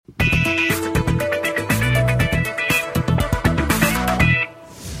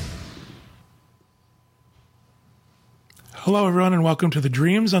Hello, everyone, and welcome to the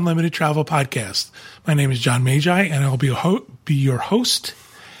Dreams Unlimited Travel Podcast. My name is John Magi, and I'll be your host.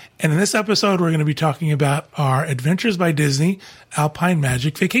 And in this episode, we're going to be talking about our Adventures by Disney Alpine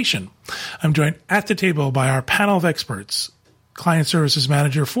Magic Vacation. I'm joined at the table by our panel of experts, Client Services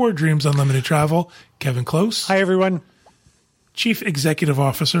Manager for Dreams Unlimited Travel, Kevin Close. Hi, everyone. Chief Executive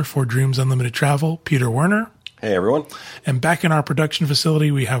Officer for Dreams Unlimited Travel, Peter Werner. Hey, everyone. And back in our production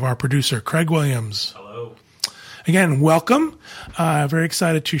facility, we have our producer, Craig Williams. Hello. Again, welcome. Very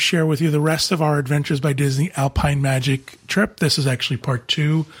excited to share with you the rest of our Adventures by Disney Alpine Magic trip. This is actually part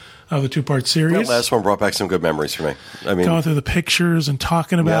 2 of the 2-part series. That last one brought back some good memories for me. Going through the pictures and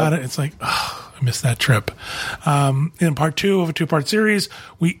talking about it, it's like, I missed that trip. In part 2 of a 2-part series,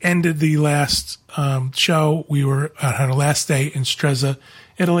 we ended the last show. We were at our last day in Stresa,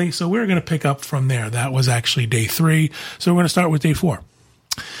 Italy. So we're going to pick up from there. That was actually day 3. So we're going to start with day 4.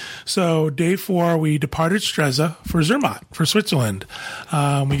 So day 4, we departed Stresa for Zermatt, for Switzerland. We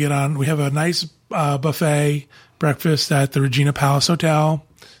have a nice buffet breakfast at the Regina Palace Hotel.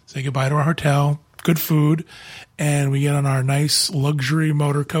 Say goodbye to our hotel. Good food. And we get on our nice luxury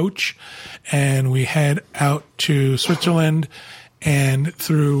motor coach and we head out to Switzerland, and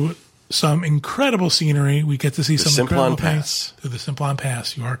through some incredible scenery. We get to see some incredible things through the Simplon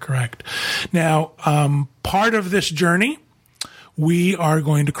Pass. You are correct. Now, part of this journey, we are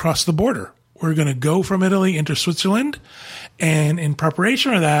going to cross the border. We're going to go from Italy into Switzerland. And in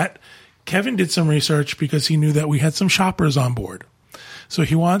preparation for that, Kevin did some research because he knew that we had some shoppers on board. So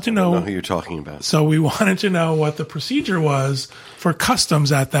he wanted to know, I don't know who you're talking about. So we wanted to know what the procedure was for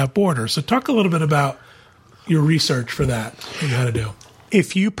customs at that border. So talk a little bit about your research for that you had to do.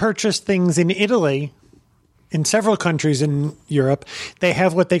 If you purchase things in Italy, in several countries in Europe, they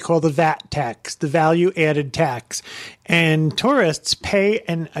have what they call the VAT tax, the value added tax. And tourists pay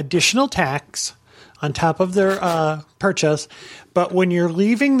an additional tax on top of their purchase. But when you're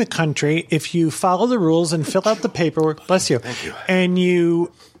leaving the country, if you follow the rules and fill out the paperwork, bless you, Thank you, and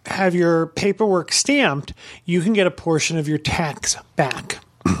you have your paperwork stamped, you can get a portion of your tax back.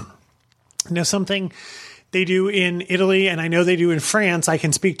 Now, something they do in Italy, and I know they do in France, I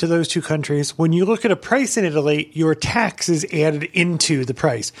can speak to those 2 countries. When you look at a price in Italy, your tax is added into the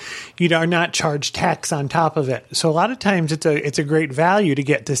price. You are not charged tax on top of it. So a lot of times it's a great value to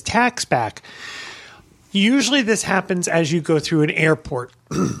get this tax back. Usually this happens as you go through an airport.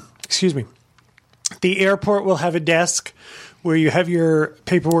 Excuse me. The airport will have a desk where you have your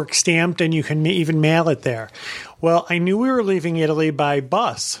paperwork stamped and you can even mail it there. Well, I knew we were leaving Italy by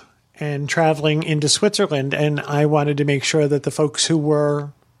bus and traveling into Switzerland, and I wanted to make sure that the folks who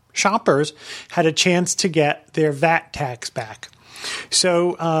were shoppers had a chance to get their VAT tax back.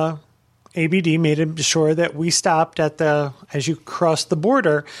 So ABD made sure that we stopped as you crossed the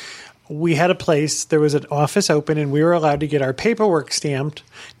border, we had a place, there was an office open, and we were allowed to get our paperwork stamped.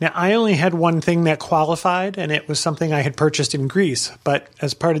 Now, I only had one thing that qualified, and it was something I had purchased in Greece. But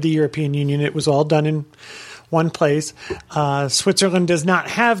as part of the European Union, it was all done in one place. Switzerland does not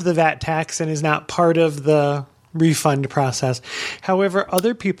have the VAT tax and is not part of the refund process. However,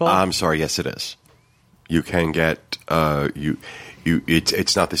 other people... I'm sorry, yes, it is. You can get...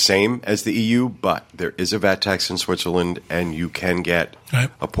 It's not the same as the EU, but there is a VAT tax in Switzerland, and you can get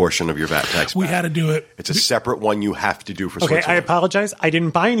a portion of your VAT tax back. We had to do it. It's a separate one you have to do for Switzerland. Okay, I apologize. I didn't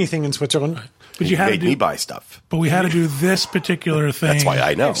buy anything in Switzerland. Right. But you made me buy stuff. But we had to do this particular thing. That's why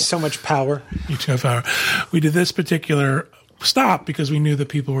I know. So much power. You too have power. We did this particular stop because we knew that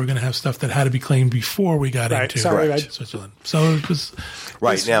people were going to have stuff that had to be claimed before we got into Switzerland. So it was...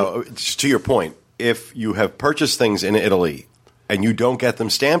 Right. Now, to your point, if you have purchased things in Italy and you don't get them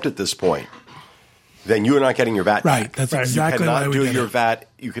stamped at this point, then you are not getting your VAT right. back. That's exactly why we did VAT.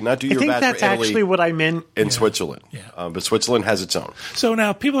 You cannot do your VAT for Italy. I think that's actually what I meant in Switzerland. Yeah. But Switzerland has its own. So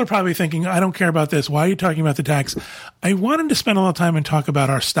now people are probably thinking, I don't care about this. Why are you talking about the tax? I wanted to spend a little time and talk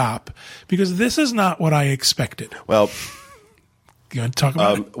about our stop because this is not what I expected. Well, you want to talk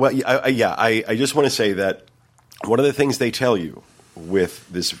about it? Well, I just want to say that one of the things they tell you with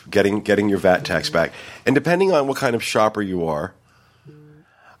this getting your VAT tax back, and depending on what kind of shopper you are,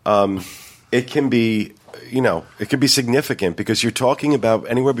 it can be significant because you're talking about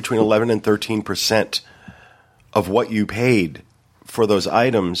anywhere between 11 and 13% of what you paid for those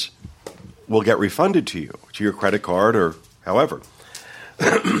items will get refunded to you, to your credit card or however.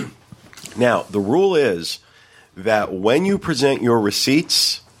 Now, the rule is that when you present your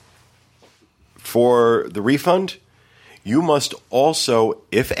receipts for the refund, you must also,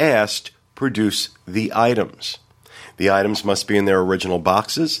 if asked, produce the items. The items must be in their original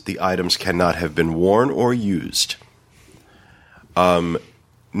boxes. The items cannot have been worn or used.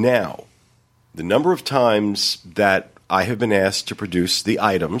 Now, the number of times that I have been asked to produce the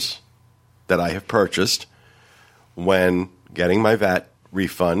items that I have purchased when getting my VAT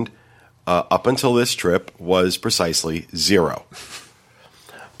refund up until this trip was precisely zero.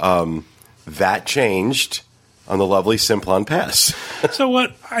 That changed on the lovely Simplon Pass. So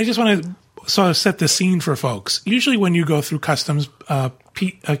what I just want to sort of set the scene for folks. Usually when you go through customs,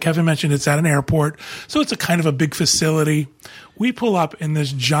 Kevin mentioned it's at an airport, so it's a kind of a big facility. We pull up in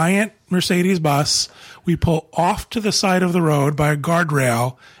this giant Mercedes bus. We pull off to the side of the road by a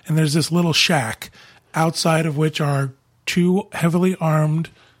guardrail, and there's this little shack outside of which are two heavily armed.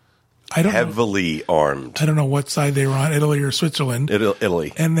 I don't know what side they were on, Italy or Switzerland.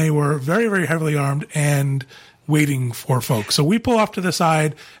 Italy. And they were very, very heavily armed and waiting for folks. So we pull off to the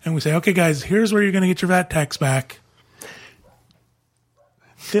side and we say, okay, guys, here's where you're going to get your VAT tax back.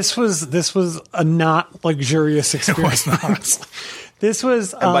 This was a not luxurious experience. It was not. This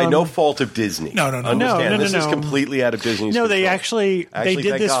was and by no fault of Disney. No. Understand, this is completely out of Disney's No, control. they actually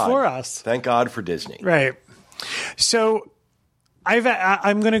did this for us. Thank God for Disney. Right. So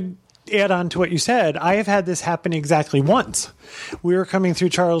I'm going to add on to what you said. I have had this happen exactly once. We were coming through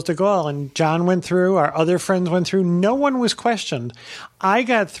Charles de Gaulle, and John went through, our other friends went through. No one was questioned. I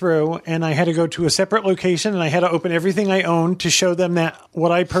got through, and I had to go to a separate location, and I had to open everything I owned to show them that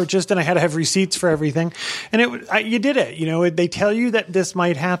what I purchased, and I had to have receipts for everything. And you did it. You know, they tell you that this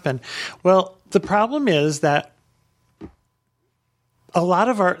might happen. Well, the problem is that all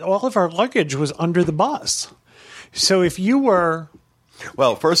of our luggage was under the bus. So if you were...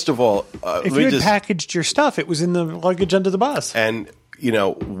 Well, first of all, if you had packaged your stuff, it was in the luggage under the bus. And,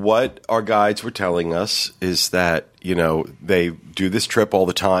 what our guides were telling us is that, they do this trip all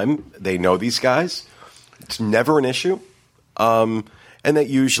the time. They know these guys. It's never an issue. And that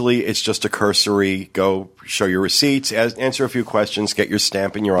usually it's just a cursory, go show your receipts, answer a few questions, get your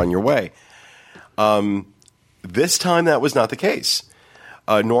stamp, and you're on your way. This time that was not the case.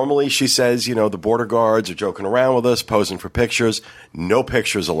 Normally, she says, the border guards are joking around with us, posing for pictures. No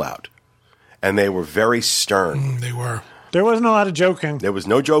pictures allowed. And they were very stern. They were. There wasn't a lot of joking. There was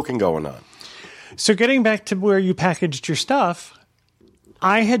no joking going on. So getting back to where you packaged your stuff,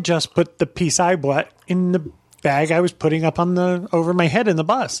 I had just put the piece I bought in the bag I was putting up over my head in the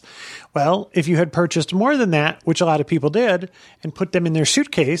bus. Well, if you had purchased more than that, which a lot of people did, and put them in their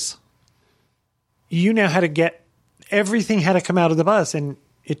suitcase, you now had to get everything had to come out of the bus, and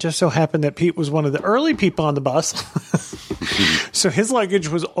it just so happened that Pete was one of the early people on the bus. So his luggage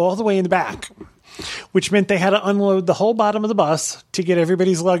was all the way in the back, which meant they had to unload the whole bottom of the bus to get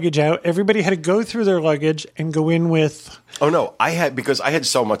everybody's luggage out. Everybody had to go through their luggage and go in with... Oh, no. Because I had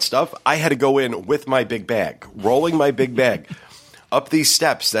so much stuff, I had to go in with my big bag, rolling my big bag up these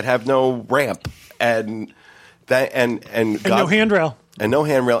steps that have no ramp and no handrail. And no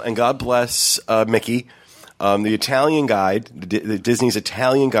handrail. And God bless Mickey, the Italian guide, the Disney's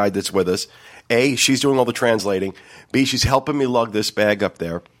Italian guide that's with us. A, she's doing all the translating. B, she's helping me lug this bag up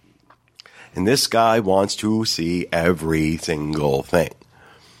there. And this guy wants to see every single thing.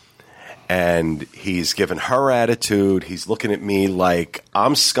 And he's given her attitude. He's looking at me like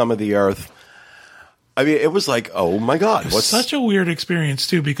I'm scum of the earth. I mean, it was like, oh, my God. It was such a weird experience,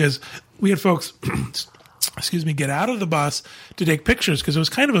 too, because we had folks... get out of the bus to take pictures because it was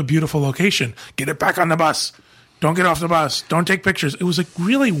kind of a beautiful location. Get it back on the bus. Don't get off the bus. Don't take pictures. It was like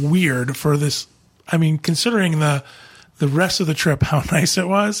really weird for this. I mean, considering the rest of the trip, how nice it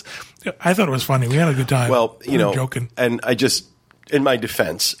was. I thought it was funny. We had a good time. Well, we were joking. And in my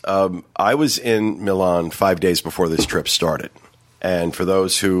defense, I was in Milan 5 days before this trip started. And for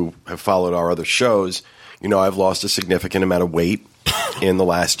those who have followed our other shows, I've lost a significant amount of weight in the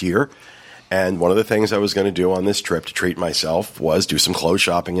last year. And one of the things I was going to do on this trip to treat myself was do some clothes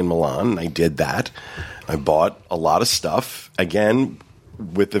shopping in Milan. And I did that. I bought a lot of stuff. Again,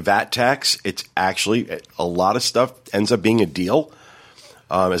 with the VAT tax, it's actually a lot of stuff ends up being a deal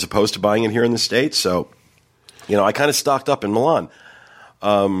as opposed to buying it here in the States. So, I kind of stocked up in Milan.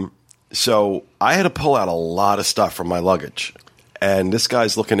 So I had to pull out a lot of stuff from my luggage. And this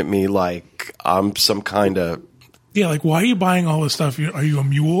guy's looking at me like I'm some kind of... Yeah, like, why are you buying all this stuff? Are you a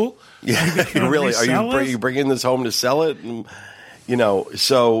mule? Yeah, really? Are you bringing this home to sell it? And,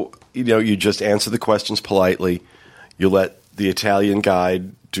 you just answer the questions politely. You let the Italian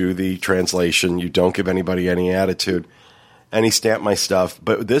guide do the translation. You don't give anybody any attitude. And he stamped my stuff.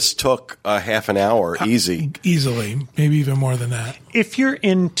 But this took a half an hour, easily, maybe even more than that. If you're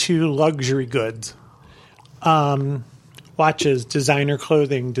into luxury goods, watches, designer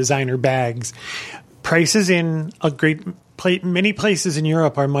clothing, designer bags, prices in many places in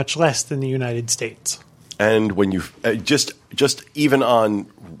Europe are much less than the United States. And when you just even on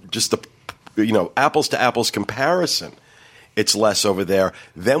just the apples to apples comparison, it's less over there.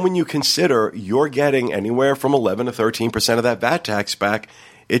 Then when you consider you're getting anywhere from 11 to 13% of that VAT tax back,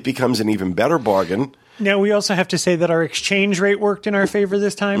 it becomes an even better bargain. Now, we also have to say that our exchange rate worked in our favor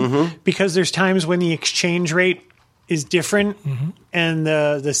this time because there's times when the exchange rate is different and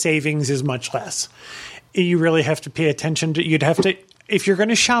the savings is much less. You really have to pay attention to, if you're going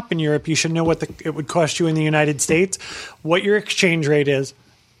to shop in Europe, you should know what it would cost you in the United States, what your exchange rate is,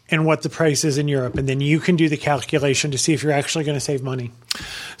 and what the price is in Europe. And then you can do the calculation to see if you're actually going to save money.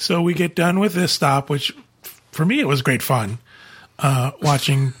 So we get done with this stop, which for me, it was great fun.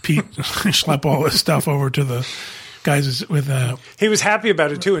 Watching Pete schlep all this stuff over to the guys with he was happy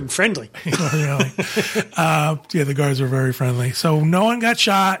about it too and friendly. Really. The guards were very friendly. So no one got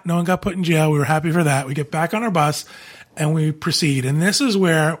shot, no one got put in jail. We were happy for that. We get back on our bus and we proceed. And this is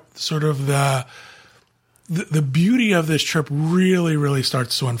where sort of the beauty of this trip really, really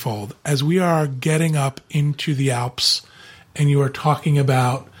starts to unfold as we are getting up into the Alps and you are talking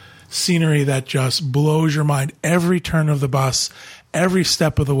about scenery that just blows your mind every turn of the bus, every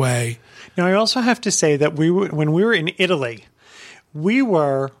step of the way. Now, I also have to say that when we were in Italy, we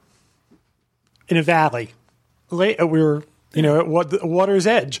were in a valley. We were, at the water's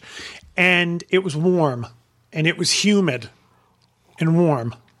edge, and it was warm, and it was humid and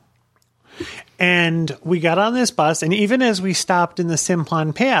warm. And we got on this bus, and even as we stopped in the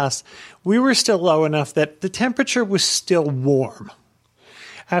Simplon Pass, we were still low enough that the temperature was still warm.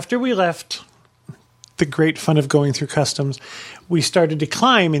 After we left the great fun of going through customs, we started to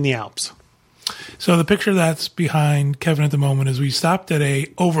climb in the Alps. So the picture that's behind Kevin at the moment is we stopped at a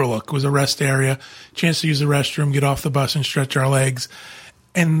overlook. It was a rest area, chance to use the restroom, get off the bus and stretch our legs.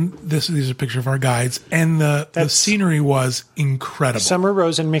 And these are a picture of our guides. And the scenery was incredible. Summer,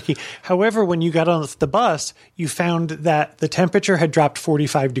 Rose, and Mickey. However, when you got on the bus, you found that the temperature had dropped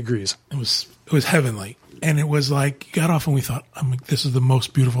 45 degrees. It was heavenly. And it was like, you got off and we thought, this is the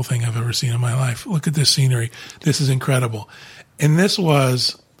most beautiful thing I've ever seen in my life. Look at this scenery. This is incredible. And this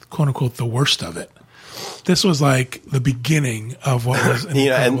was, quote unquote, the worst of it. This was like the beginning of what was an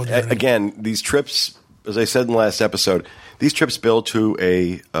incredible journey. Again, these trips, as I said in the last episode, these trips build to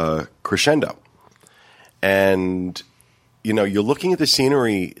a crescendo. And, you're looking at the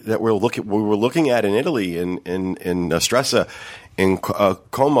scenery that we were looking at in Italy, in Stresa, in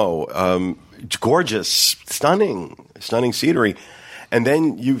Como, gorgeous, stunning scenery. And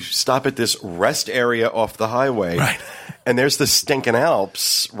then you stop at this rest area off the highway. Right. And there's the stinking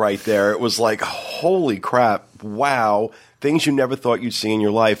Alps right there. It was like, holy crap, wow, things you never thought you'd see in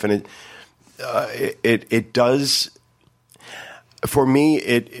your life. And it does, for me,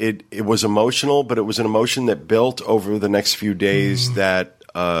 it was emotional, but it was an emotion that built over the next few days that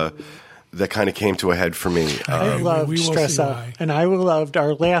kind of came to a head for me. I loved Stresa, and I loved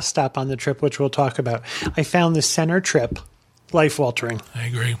our last stop on the trip, which we'll talk about. I found the center trip life-altering. I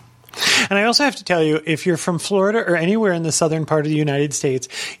agree. And I also have to tell you, if you're from Florida or anywhere in the southern part of the United States,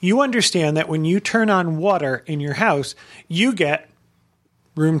 you understand that when you turn on water in your house, you get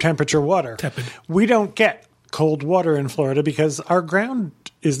room temperature water. Tepid. We don't get cold water in Florida because our ground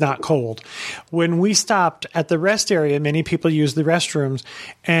is not cold. When we stopped at the rest area, many people used the restrooms,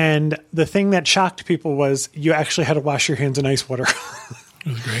 and the thing that shocked people was you actually had to wash your hands in ice water. It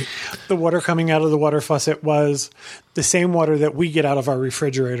was great. The water coming out of the water faucet was the same water that we get out of our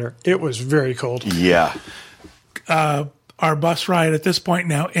refrigerator. It was very cold. Yeah. Our bus ride at this point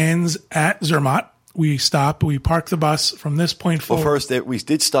now ends at Zermatt. We park the bus from this point forward. Well, first, we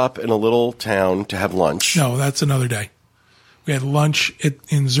did stop in a little town to have lunch. No, that's another day. We had lunch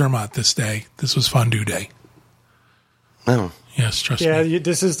in Zermatt this day. This was fondue day. Oh. Yes, trust me. Yeah,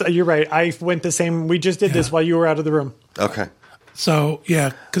 you're right. I went the same. We just did this while you were out of the room. Okay. So,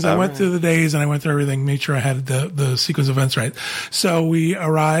 because I went through the days and I went through everything, made sure I had the sequence of events right. So we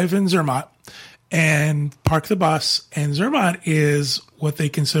arrive in Zermatt and park the bus. And Zermatt is what they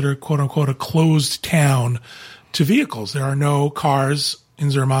consider, quote unquote, a closed town to vehicles. There are no cars in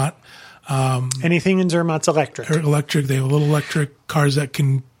Zermatt. Anything in Zermatt's electric. Electric. They have little electric cars that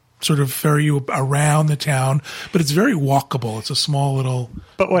can sort of ferry you around the town, but it's very walkable. It's a small little.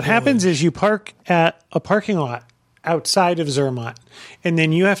 But what happens is you park at a parking lot outside of Zermatt, and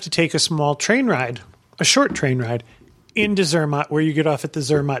then you have to take a short train ride, into Zermatt, where you get off at the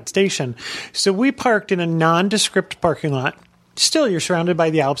Zermatt station. So we parked in a nondescript parking lot. Still, you're surrounded by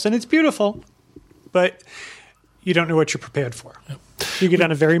the Alps, and it's beautiful, but you don't know what you're prepared for. Yep. You get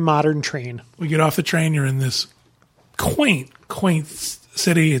on a very modern train. We get off the train. You're in this quaint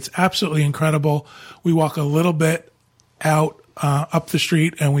city. It's absolutely incredible. We walk a little bit out up the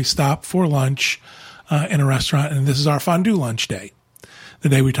street, and we stop for lunch in a restaurant, and this is our fondue lunch day. the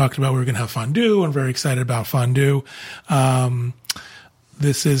day we talked about we were going to have fondue, and very excited about fondue.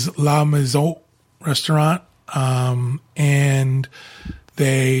 This is La Maison restaurant, and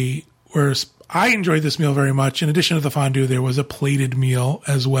I enjoyed this meal very much. In addition to the fondue, there was a plated meal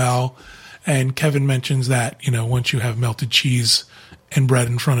as well. And Kevin mentions that, once you have melted cheese and bread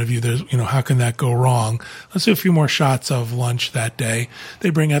in front of you, there's, how can that go wrong? Let's do a few more shots of lunch that day. They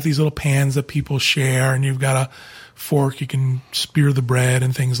bring out these little pans that people share, and you've got a fork. You can spear the bread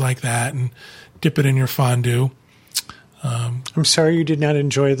and things like that and dip it in your fondue. I'm sorry you did not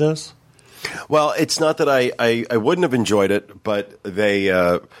enjoy this. Well, it's not that I wouldn't have enjoyed it, but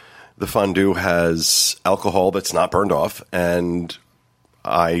the fondue has alcohol that's not burned off, and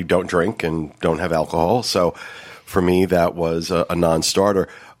I don't drink and don't have alcohol, so for me that was a non-starter.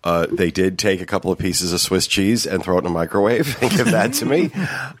 They did take a couple of pieces of Swiss cheese and throw it in a microwave and give that to me,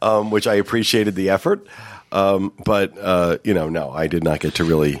 which I appreciated the effort. But no, I did not get to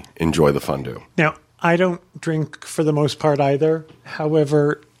really enjoy the fondue. Now, I don't drink for the most part either.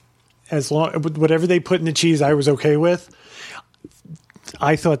 However, whatever they put in the cheese, I was okay with.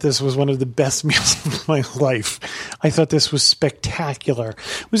 I thought this was one of the best meals of my life. I thought this was spectacular.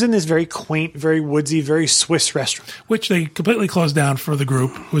 It was in this very quaint, very woodsy, very Swiss restaurant. Which they completely closed down for the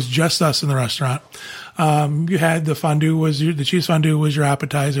group. It was just us in the restaurant. You had the fondue the cheese fondue was your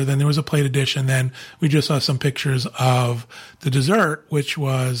appetizer. Then there was a plated dish. And then we just saw some pictures of the dessert, which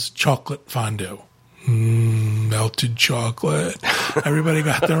was chocolate fondue. Melted chocolate. Everybody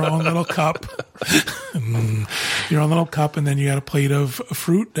got their own little cup. Your own little cup, and then you got a plate of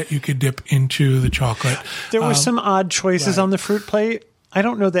fruit that you could dip into the chocolate. There were some odd choices on the fruit plate. I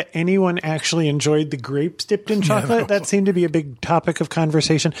don't know that anyone actually enjoyed the grapes dipped in chocolate. That seemed to be a big topic of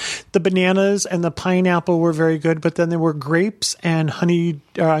conversation. The bananas and the pineapple were very good, but then there were grapes and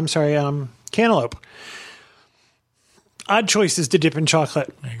cantaloupe. Odd choices to dip in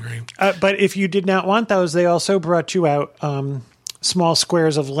chocolate. I agree. But if you did not want those, they also brought you out small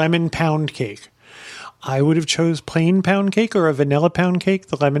squares of lemon pound cake. I would have chose plain pound cake or a vanilla pound cake.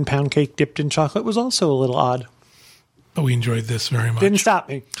 The lemon pound cake dipped in chocolate was also a little odd. But we enjoyed this very much. Didn't stop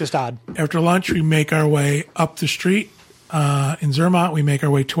me, just odd. After lunch, we make our way up the street. In Zermatt, we make our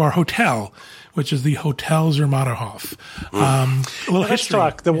way to our hotel, which is the Hotel Zermatterhof. A little history.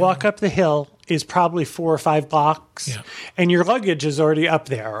 Talk. The walk up the hill is probably 4 or 5 blocks, and your luggage is already up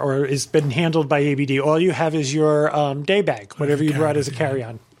there or has been handled by ABD. All you have is your day bag, whatever you brought as a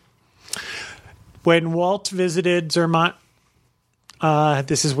carry-on. When Walt visited Zermatt,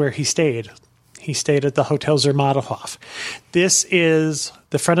 this is where he stayed. He stayed at the Hotel Zermatterhof. This is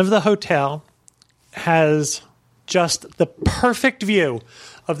the front of the hotel, has just the perfect view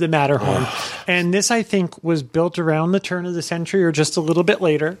of the Matterhorn. And this, I think, was built around the turn of the century or just a little bit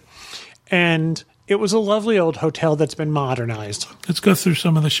later. And it was a lovely old hotel that's been modernized. Let's go through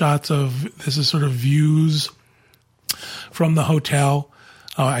some of the shots of this is sort of views from the hotel.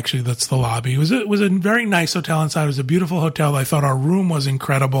 Oh, actually, that's the lobby. It was a very nice hotel inside. It was a beautiful hotel. I thought our room was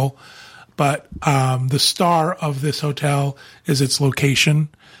incredible. But the star of this hotel is its location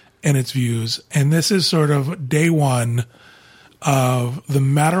and its views. And this is sort of day one of the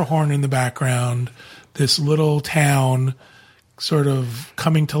Matterhorn in the background, this little town sort of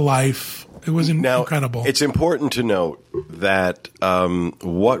coming to life. It was incredible. It's important to note that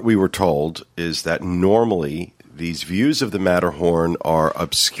what we were told is that normally these views of the Matterhorn are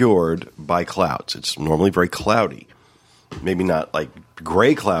obscured by clouds. It's normally very cloudy. Maybe not like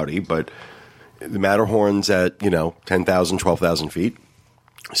gray cloudy, but the Matterhorn's at, 10,000, 12,000 feet.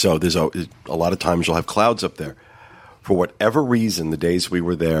 So there's a lot of times you'll have clouds up there. For whatever reason, the days we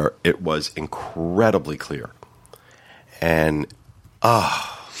were there, it was incredibly clear. And,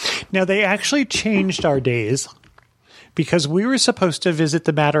 Now, they actually changed our days because we were supposed to visit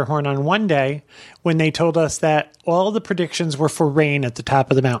the Matterhorn on one day when they told us that all the predictions were for rain at the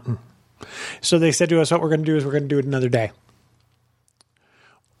top of the mountain. So they said to us, what we're going to do is we're going to do it another day.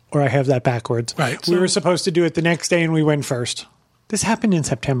 Or I have that backwards. Right. We were supposed to do it the next day and we went first. This happened in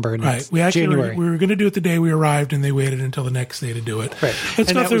September. And right. We were going to do it the day we arrived, and they waited until the next day to do it. Right.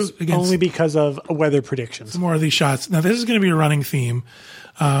 Let's go through only because of weather predictions. Some more of these shots. Now, this is going to be a running theme.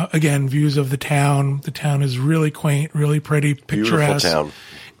 Again, views of the town. The town is really quaint, really pretty, picturesque. Beautiful town.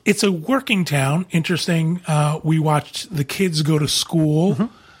 It's a working town. Interesting. We watched the kids go to school,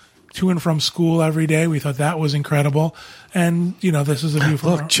 to and from school every day. We thought that was incredible. And, this is a view from...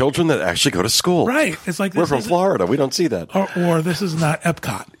 Look, children that actually go to school. Right. It's like... We're from Florida. We don't see that. Or this is not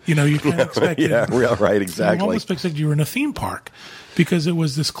Epcot. You can't expect it. Yeah, right, exactly. You almost expected you were in a theme park because it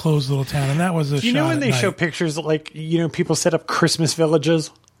was this closed little town. And that was a shot when they at show night. pictures, like, people set up Christmas villages?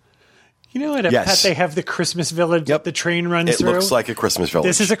 You know, at a Yes. pet, they have the Christmas village that the train runs through. It looks like a Christmas village.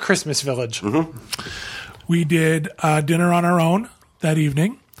 This is a Christmas village. Mm-hmm. We did dinner on our own that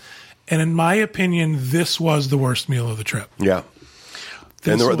evening. And in my opinion, this was the worst meal of the trip. Yeah.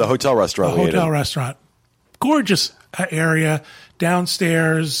 And the hotel restaurant. The hotel restaurant. Gorgeous area.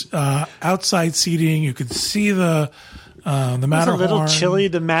 Downstairs, outside seating. You could see the Matterhorn. It was a little chilly.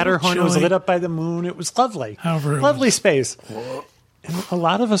 The Matterhorn was lit up by the moon. It was lovely. However, lovely space. And a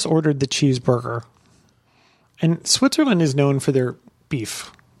lot of us ordered the cheeseburger. And Switzerland is known for their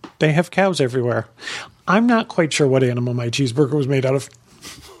beef. They have cows everywhere. I'm not quite sure what animal my cheeseburger was made out of.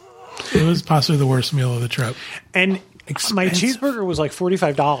 It was possibly the worst meal of the trip. And my cheeseburger was like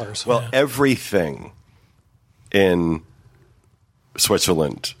 $45. Well, everything in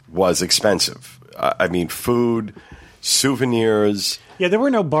Switzerland was expensive. I mean, food, souvenirs. Yeah, there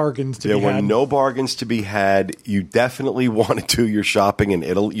were no bargains to be had. There were no bargains to be had. You definitely want to do your shopping in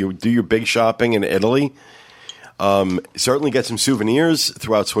Italy. You do your big shopping in Italy. Certainly get some souvenirs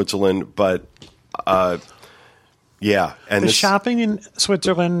throughout Switzerland, but yeah. And the shopping in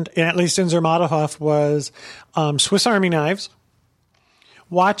Switzerland, at least in Zermatthof, was Swiss Army knives,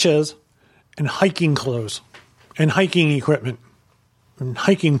 watches, and hiking clothes, and hiking equipment, and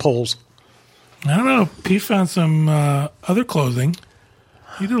hiking poles. I don't know. Pete found some other clothing.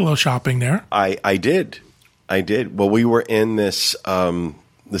 You did a little shopping there. I did. Well, we were in this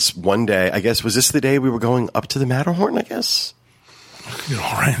this one day. I guess, was this the day we were going up to the Matterhorn, I guess? You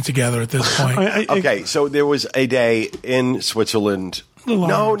all ran together at this point. Okay, so there was a day in Switzerland.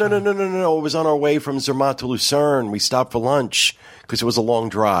 No. It was on our way from Zermatt to Lucerne. We stopped for lunch because it was a long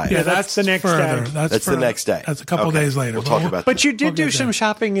drive. Yeah, that's the next day. That's the next day. That's a couple days later. We'll talk about that. But you did do some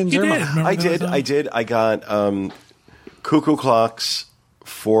shopping in Zermatt. I did. I got cuckoo clocks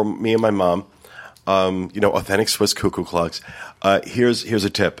for me and my mom. Authentic Swiss cuckoo clocks. Here's a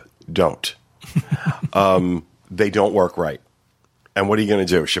tip. Don't. They don't work right. And what are you going to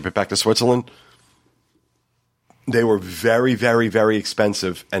do? Ship it back to Switzerland? They were very, very, very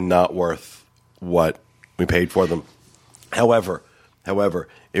expensive and not worth what we paid for them. However,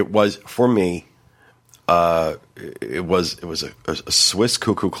 it was for me. It was a Swiss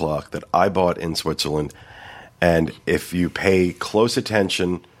cuckoo clock that I bought in Switzerland, and if you pay close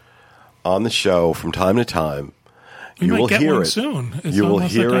attention on the show from time to time, you will hear it soon. You will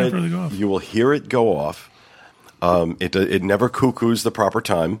hear it. You will hear it go off. It never cuckoos the proper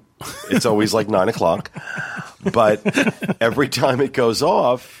time. It's always like 9:00. But every time it goes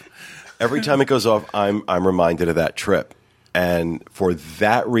off, I'm reminded of that trip. And for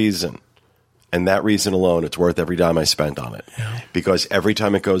that reason, and that reason alone, it's worth every dime I spent on it. Yeah. Because every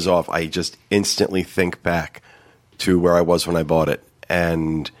time it goes off, I just instantly think back to where I was when I bought it.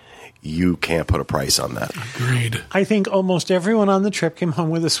 And you can't put a price on that. Agreed. I think almost everyone on the trip came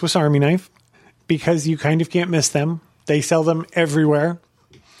home with a Swiss Army knife because you kind of can't miss them. They sell them everywhere.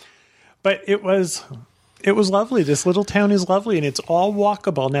 But it was lovely. This little town is lovely, and it's all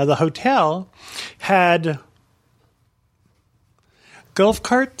walkable. Now, the hotel had golf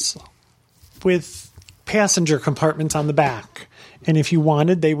carts with passenger compartments on the back. And if you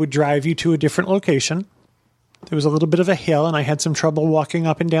wanted, they would drive you to a different location. There was a little bit of a hill, and I had some trouble walking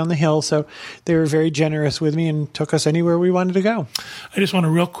up and down the hill, so they were very generous with me and took us anywhere we wanted to go. I just want to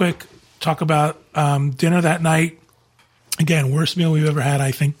real quick talk about dinner that night. Again, worst meal we've ever had,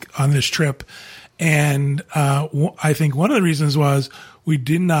 I think, on this trip. And I think one of the reasons was we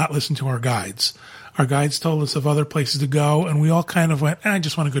did not listen to our guides. Our guides told us of other places to go, and we all kind of went, I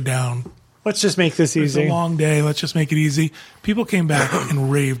just want to go down. Let's just make this easy. It's a long day. Let's just make it easy. People came back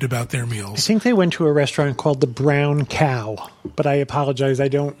and raved about their meals. I think they went to a restaurant called the Brown Cow, but I apologize.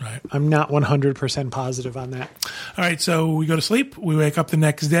 I'm not 100% positive on that. All right, so we go to sleep. We wake up the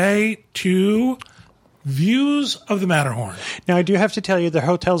next day to views of the Matterhorn. Now, I do have to tell you, the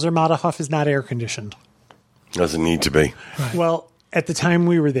Hotel Zermatthof is not air conditioned. Doesn't need to be. Right. Well, at the time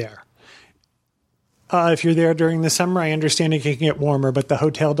we were there. If you're there during the summer, I understand it can get warmer, but the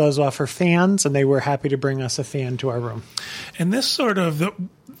hotel does offer fans, and they were happy to bring us a fan to our room. And this sort of,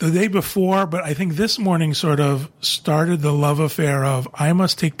 the day before, but I think this morning sort of started the love affair of, I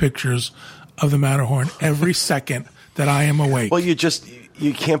must take pictures of the Matterhorn every second that I am awake. Well,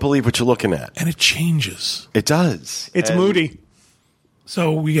 you can't believe what you're looking at. And it changes. It does. It's moody.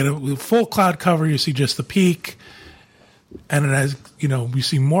 So we get a full cloud cover. You see just the peak. And it has, we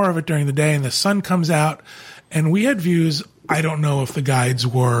see more of it during the day, and the sun comes out, and we had views. I don't know if the guides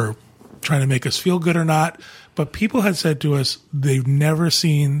were trying to make us feel good or not, but people had said to us they've never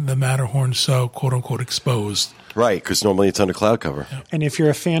seen the Matterhorn so quote unquote exposed. Right, because normally it's under cloud cover. Yeah. And if you're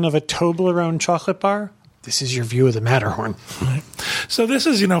a fan of a Toblerone chocolate bar, this is your view of the Matterhorn. Right. So this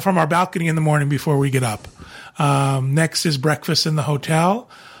is, from our balcony in the morning before we get up. Next is breakfast in the hotel.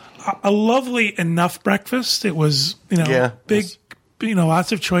 A lovely enough breakfast. It was, big,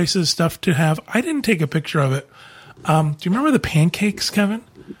 lots of choices, stuff to have. I didn't take a picture of it. Do you remember the pancakes, Kevin,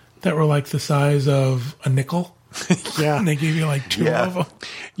 that were like the size of a nickel? Yeah. And they gave you like two of them.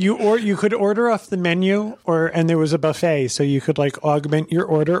 You could order off the menu and there was a buffet, so you could like augment your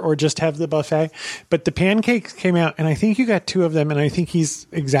order or just have the buffet. But the pancakes came out and I think you got two of them, and I think he's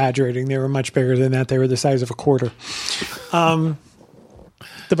exaggerating. They were much bigger than that. They were the size of a quarter. The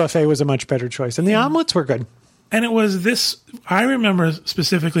buffet was a much better choice. And the omelets were good. And it was this, I remember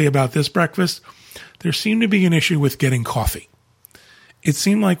specifically about this breakfast, there seemed to be an issue with getting coffee. It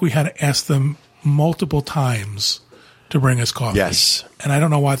seemed like we had to ask them multiple times to bring us coffee. Yes. And I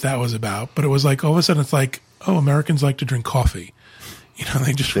don't know what that was about, but it was like, all of a sudden it's like, oh, Americans like to drink coffee.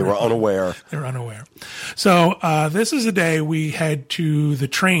 They were unaware. They were unaware. So this is the day we head to the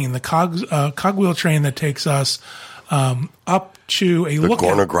train, the cogwheel train that takes us up to a lookout.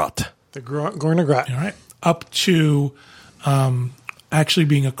 The Gorner Grot. All right. Up to actually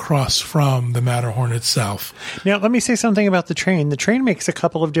being across from the Matterhorn itself. Now, let me say something about the train. The train makes a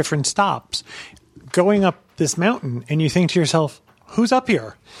couple of different stops going up this mountain, and you think to yourself, who's up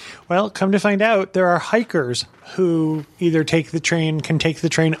here? Well, come to find out, there are hikers who either can take the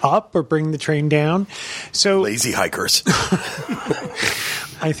train up or bring the train down. So lazy hikers.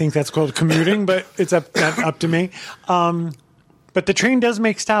 I think that's called commuting, but it's up to me. But the train does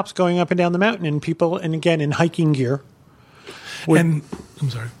make stops going up and down the mountain, and people, and again, in hiking gear. I'm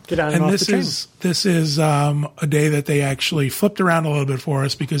sorry. Get on and off the train. This is a day that they actually flipped around a little bit for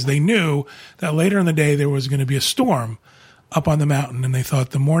us because they knew that later in the day there was going to be a storm up on the mountain, and they thought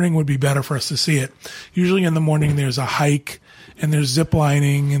the morning would be better for us to see it. Usually in the morning there's a hike and there's zip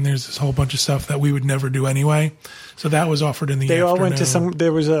lining and there's this whole bunch of stuff that we would never do anyway. So that was offered in the afternoon. They all went to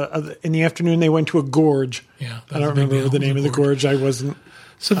there was in the afternoon they went to a gorge. Yeah. I don't remember the name of the gorge. I'm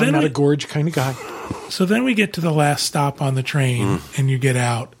not a gorge kind of guy. So then we get to the last stop on the train and you get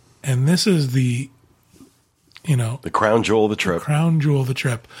out, and this is the crown jewel of the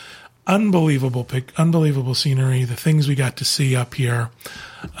trip. Unbelievable scenery, the things we got to see up here.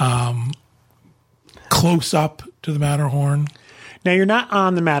 Close up to the Matterhorn. Now, you're not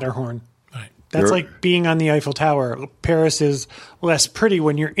on the Matterhorn. Right. That's like being on the Eiffel Tower. Paris is less pretty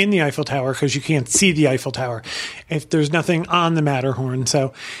when you're in the Eiffel Tower because you can't see the Eiffel Tower if there's nothing on the Matterhorn.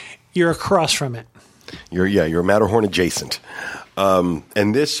 So you're across from it. You're Matterhorn adjacent.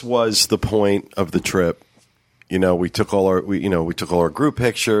 And this was the point of the trip. We took all our group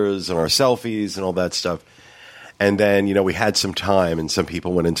pictures and our selfies and all that stuff. And then, we had some time, and some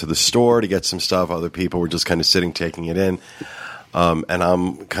people went into the store to get some stuff. Other people were just kind of sitting, taking it in. And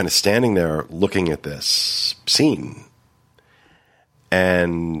I'm kind of standing there looking at this scene.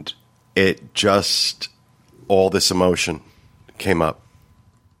 And it just, all this emotion came up.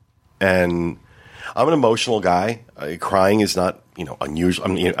 And I'm an emotional guy. Crying is not, unusual.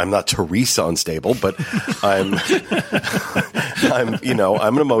 I'm not Teresa unstable, but I'm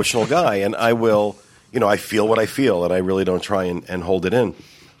an emotional guy, and I will, I feel what I feel, and I really don't try and hold it in.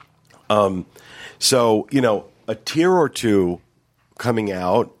 So, a tear or two coming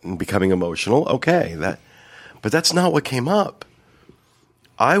out and becoming emotional, okay, but that's not what came up.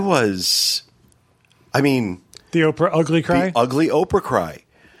 The Oprah ugly cry? The ugly Oprah cry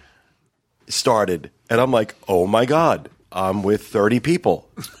started, and I'm like, oh my God, I'm with 30 people,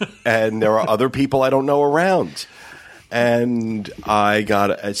 and there are other people I don't know around, and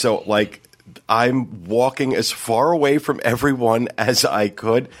I'm walking as far away from everyone as I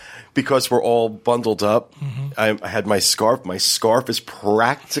could because we're all bundled up. Mm-hmm. I had my scarf. My scarf is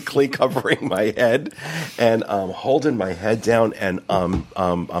practically covering my head, and I'm holding my head down, and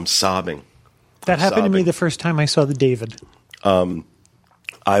I'm sobbing. That happened to me the first time I saw the David.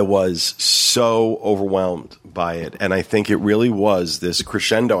 I was so overwhelmed by it, and I think it really was this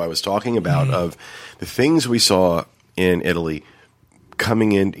crescendo I was talking about of the things we saw in Italy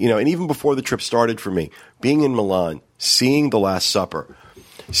coming in, and even before the trip started for me, being in Milan, seeing The Last Supper,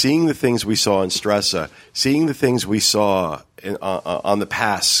 seeing the things we saw in Stresa, seeing the things we saw on the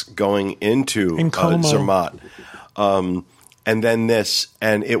pass going into Zermatt, and then this,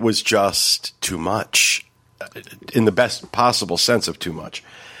 and it was just too much. In the best possible sense of too much.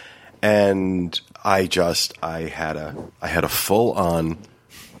 And I had a full on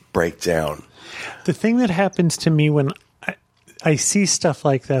breakdown. The thing that happens to me when I see stuff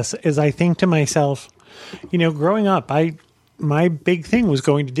like this is I think to myself, growing up, my big thing was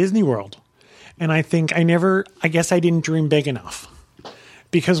going to Disney World. And I think I guess I didn't dream big enough.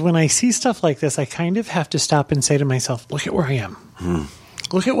 because when I see stuff like this, I kind of have to stop and say to myself, look at where I am.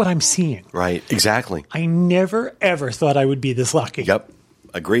 Look at what I'm seeing. Right. Exactly. I never, ever thought I would be this lucky. Yep.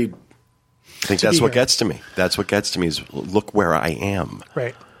 Agreed. I think that's what gets to me. That's what gets to me is look where I am.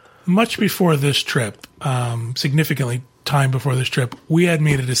 Right. Much before this trip, significantly time before this trip, we had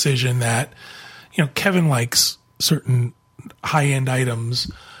made a decision that, Kevin likes certain high-end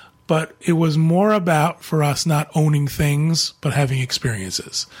items, but it was more about for us not owning things, but having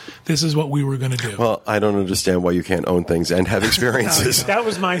experiences. This is what we were going to do. Well, I don't understand why you can't own things and have experiences. That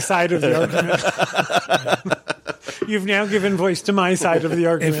was my side of the argument. You've now given voice to my side of the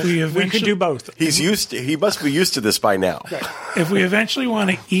argument. If we could do both. He must be used to this by now. Right. If we eventually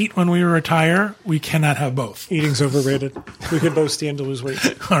want to eat when we retire, we cannot have both. Eating's overrated. We could both stand to lose weight.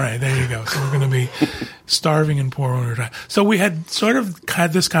 All right, there you go. So we're going to be starving and poor when we retire. So we had sort of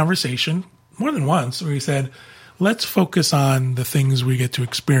had this conversation more than once where we said, let's focus on the things we get to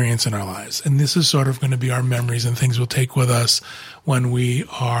experience in our lives. And this is sort of going to be our memories and things we'll take with us when we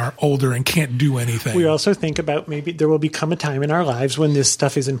are older and can't do anything. We also think about maybe there will become a time in our lives when this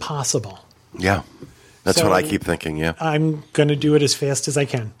stuff is impossible. Yeah. That's what I keep thinking, yeah. I'm going to do it as fast as I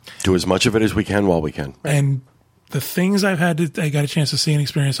can. Do as much of it as we can while we can. Right. And the things I got a chance to see and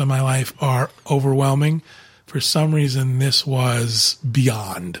experience in my life are overwhelming. For some reason, this was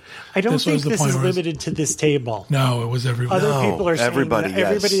beyond. I don't think this is limited to this table. No, it was everywhere. Other people are saying everybody,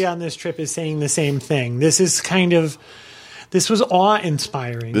 everybody on this trip is saying the same thing. This was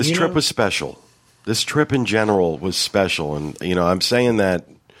awe-inspiring. This trip was special. This trip in general was special. And, I'm saying that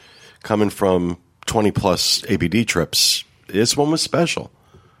coming from 20-plus ABD trips, this one was special.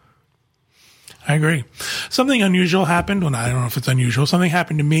 I agree. Something unusual happened. Well, I don't know if it's unusual. Something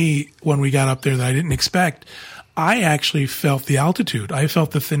happened to me when we got up there that I didn't expect. I actually felt the altitude. I felt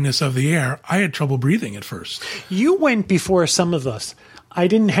the thinness of the air. I had trouble breathing at first. You went before some of us.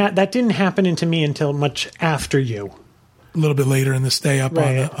 That didn't happen to me until much after you. A little bit later in the stay up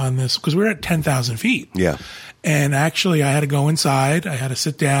on this, because we were at 10,000 feet. Yeah. And actually, I had to go inside. I had to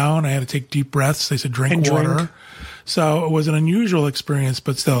sit down. I had to take deep breaths. They said drink water. So it was an unusual experience,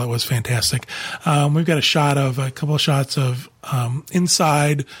 but still, it was fantastic. We've got a couple of shots of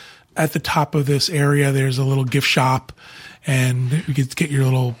inside at the top of this area. There's a little gift shop, and you could get your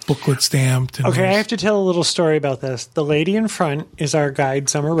little booklet stamped. Okay, I have to tell a little story about this. The lady in front is our guide,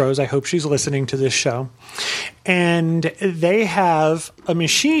 Summer Rose. I hope she's listening to this show. And they have a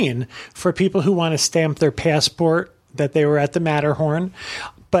machine for people who want to stamp their passport that they were at the Matterhorn.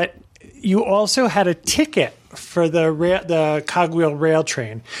 But you also had a ticket for the cogwheel rail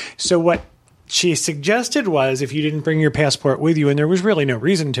train. So what she suggested was, if you didn't bring your passport with you, and there was really no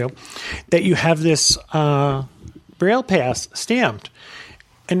reason to, that you have this rail pass stamped.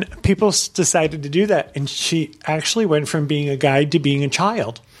 And people decided to do that. And she actually went from being a guide to being a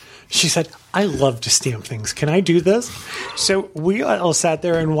child. She said, I love to stamp things. Can I do this? So we all sat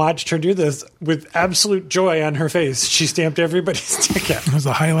there and watched her do this with absolute joy on her face. She stamped everybody's ticket. It was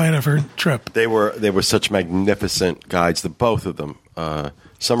the highlight of her trip. They were such magnificent guides. The both of them,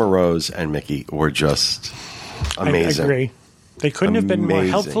 Summer Rose and Mickey, were just amazing. I agree. They couldn't have been more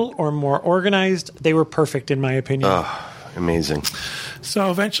helpful or more organized. They were perfect, in my opinion. Amazing.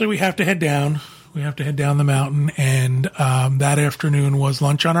 So eventually we have to head down. We have to head down the mountain, and that afternoon was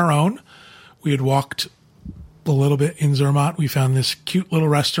lunch on our own. We had walked a little bit in Zermatt. We found this cute little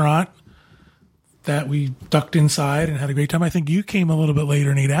restaurant that we ducked inside and had a great time. I think you came a little bit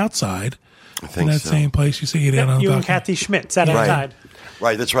later and ate outside. I think in that same place. You said you ate on you and Kathy Schmidt sat outside.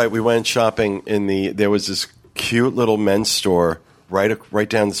 Right, that's right. We went shopping there was this cute little men's store right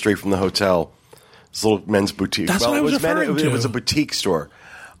down the street from the hotel. This little men's boutique. That's what I was referring to. It was a boutique store.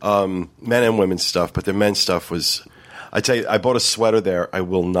 Men and women's stuff, but the men's stuff was, I tell you, I bought a sweater there. I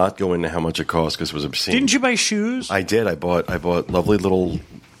will not go into how much it cost because it was obscene. Didn't you buy shoes? I did. I bought lovely little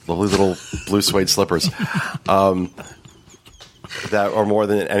blue suede slippers that are more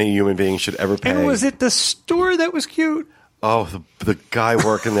than any human being should ever pay. And was it the store that was cute? Oh, the guy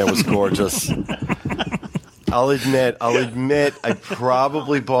working there was gorgeous. I'll admit, I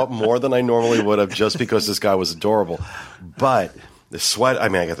probably bought more than I normally would have just because this guy was adorable. But the sweat, I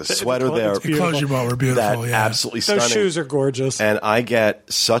got the sweater there. The clothes you bought were beautiful, yeah. Absolutely stunning. Those shoes are gorgeous. And I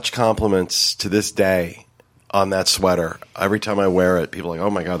get such compliments to this day on that sweater. Every time I wear it, people are like, oh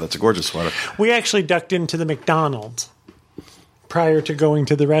my God, that's a gorgeous sweater. We actually ducked into the McDonald's prior to going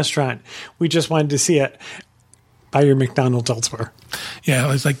to the restaurant. We just wanted to see it. Buy your McDonald's elsewhere. Yeah, it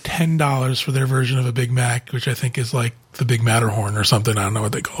was like $10 for their version of a Big Mac, which I think is like the Big Matterhorn or something. I don't know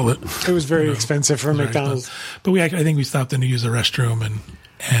what they call it. It was very expensive for McDonald's. But I think we stopped in to use the restroom, and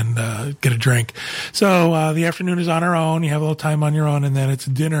and get a drink. So the afternoon is on our own. You have a little time on your own, and then it's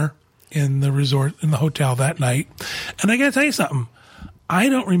dinner in the resort, in the hotel that night. And I got to tell you something. I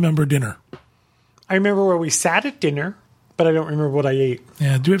don't remember dinner. I remember where we sat at dinner, but I don't remember what I ate.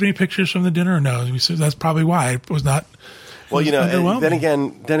 Yeah. Do we have any pictures from the dinner? Or no. That's probably why it was not. Well, then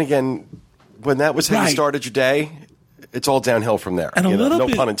again, when that was how you started your day, it's all downhill from there. And no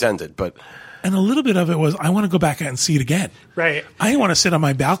pun intended, but. And a little bit of it was, I want to go back out and see it again. Right. I want to sit on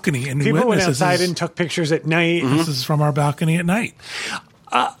my balcony and people went witness outside and took pictures at night. This is from our balcony at night.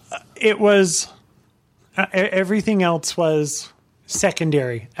 It was everything else was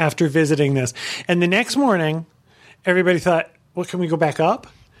secondary after visiting this. And the next morning, everybody thought, well, can we go back up?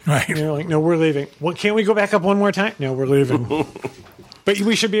 Right. And they're like, no, we're leaving. Well, can't we go back up one more time? No, we're leaving. But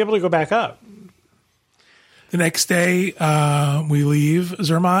we should be able to go back up. The next day, we leave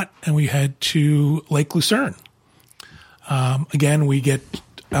Zermatt and we head to Lake Lucerne. Again, we get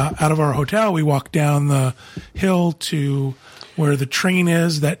out of our hotel. We walk down the hill to where the train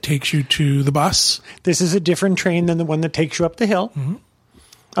is that takes you to the bus. This is a different train than the one that takes you up the hill,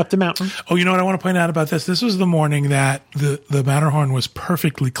 up the mountain. Oh, you know what I want to point out about this? This was the morning that the Matterhorn was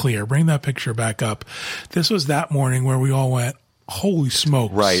perfectly clear. Bring that picture back up. This was that morning where we all went, holy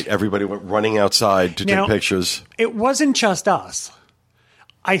smokes. Right. Everybody went running outside to take pictures. It wasn't just us.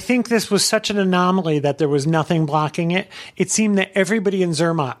 I think this was such an anomaly that there was nothing blocking it. It seemed that everybody in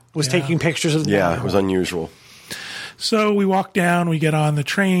Zermatt was taking pictures of the Matterhorn. It was unusual. So we walk down, we get on the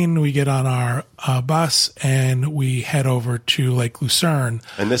train, we get on our bus, and we head over to Lake Lucerne.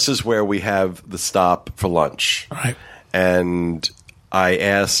 And this is where we have the stop for lunch. Right. And I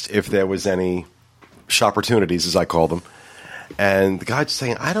asked if there was any shopportunities, as I call them. And the guy's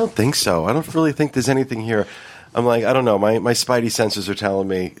saying, I don't think so. I don't really think there's anything here. I'm like, I don't know. My spidey senses are telling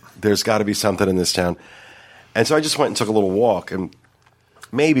me there's got to be something in this town. And so I just went and took a little walk, and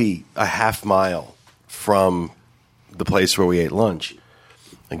maybe a half mile from the place where we ate lunch.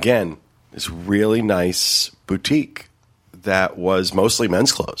 Again, this really nice boutique that was mostly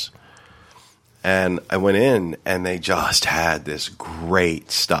men's clothes. And I went in, and they just had this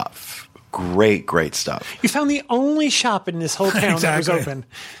great stuff. Great stuff. You found the only shop in this whole town that was open.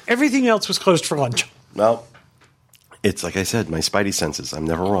 Everything else was closed for lunch. Well, it's like I said, my spidey senses. I'm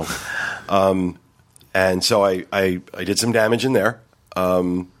never wrong. And so I did some damage in there,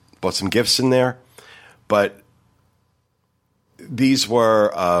 bought some gifts in there. But these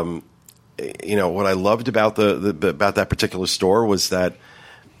were, what I loved about about that particular store was that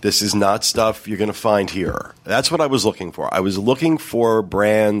this is not stuff you're going to find here. That's what I was looking for. I was looking for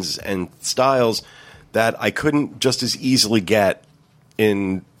brands and styles that I couldn't just as easily get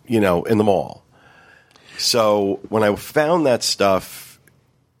in the mall. So when I found that stuff,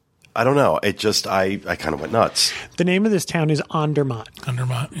 I don't know. It just, I kind of went nuts. The name of this town is Andermatt.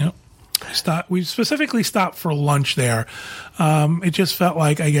 Andermatt, yep. We specifically stopped for lunch there. It just felt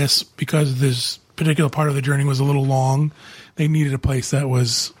like, I guess, because this particular part of the journey was a little long, they needed a place that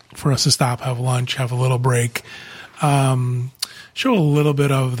was for us to stop, have lunch, have a little break, show a little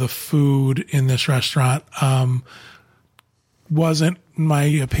bit of the food in this restaurant. Wasn't, in my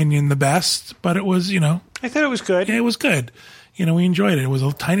opinion, the best, but it was, I thought it was good. Yeah, it was good. We enjoyed it. It was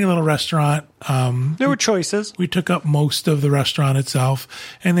a tiny little restaurant. There were choices. We took up most of the restaurant itself.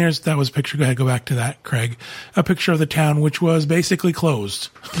 And that was a picture. Go ahead, go back to that, Craig. A picture of the town, which was basically closed.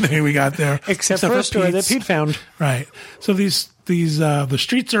 We got there. Except for a store that Pete found. Right. So the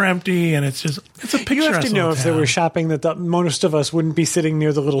streets are empty, and it's a picture. You have to know if there were shopping that most of us wouldn't be sitting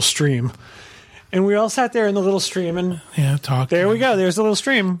near the little stream. And we all sat there in the little stream and talked. There we go. There's a little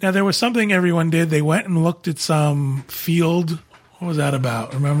stream. Now, there was something everyone did. They went and looked at some field. What was that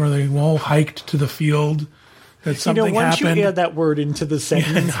about? Remember, they all hiked to the field. That something once happened. You add that word into the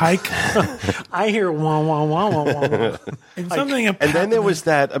sentence, hike. I hear wah wah wah wah wah. And then there was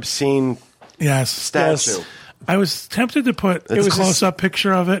that obscene statue. Yes. I was tempted to put a close-up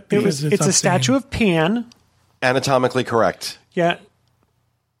picture of it. It's a statue of Pan. Anatomically correct. Yeah.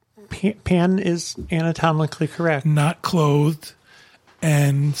 Pan is anatomically correct. Not clothed.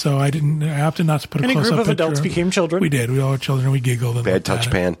 And so I opted not to put a close-up picture. And a group of adults became children. We did. We all were children. We giggled. And Bad touch,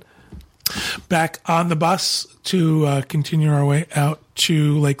 Pan. Back on the bus to continue our way out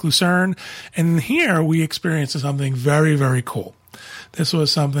to Lake Lucerne. And here we experienced something very, very cool. This was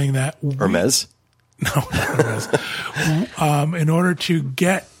something that... Hermes? No, not Hermes. In order to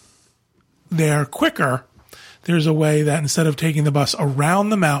get there quicker, there's a way that instead of taking the bus around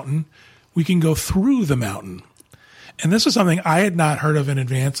the mountain, we can go through the mountain. And this was something I had not heard of in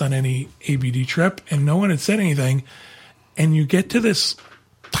advance on any ABD trip, and no one had said anything. And you get to this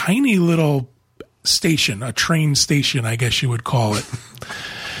tiny little station, a train station, I guess you would call it.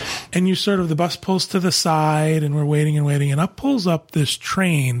 And the bus pulls to the side and we're waiting, and up pulls up this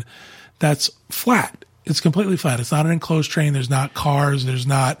train that's flat. It's completely flat. It's not an enclosed train. There's not cars. There's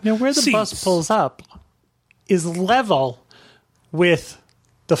not Now, where the seats. bus pulls up is level with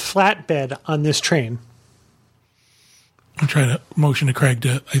the flatbed on this train. I'm trying to motion to Craig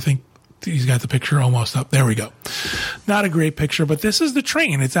I think he's got the picture almost up. There we go. Not a great picture, but this is the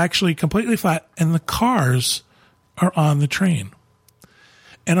train. It's actually completely flat, and the cars are on the train.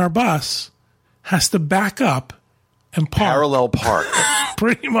 And our bus has to back up and park. Parallel park.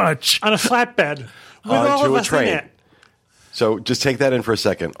 Pretty much. On a flatbed. With all of onto a us train. in it. So just take that in for a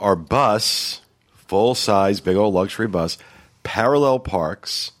second. Our bus, full-size, big old luxury bus, parallel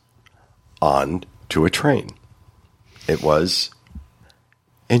parks on to a train. It was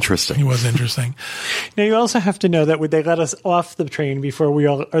interesting. It was interesting. Now, you also have to know that they let us off the train before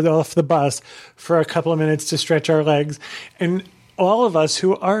or off the bus for a couple of minutes to stretch our legs. And all of us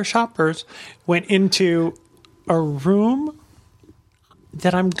who are shoppers went into a room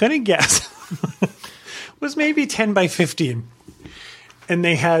that I'm going to guess was maybe 10 by 15. And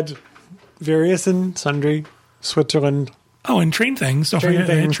they had various and sundry Switzerland. Oh, and train things. Don't Train forget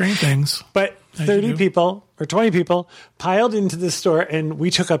they had things. train things. But As 30 you do. people or 20 people piled into the store, and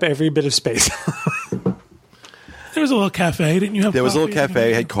we took up every bit of space. There was a little cafe. Didn't you have There was a coffee? little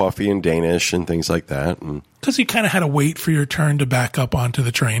cafe, had coffee in Danish and things like that. And Because you kind of had to wait for your turn to back up onto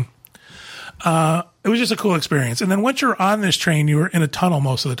the train. It was just a cool experience. And then once you're on this train, you were in a tunnel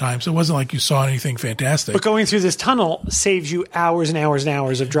most of the time. So it wasn't like you saw anything fantastic. But going through this tunnel saves you hours and hours and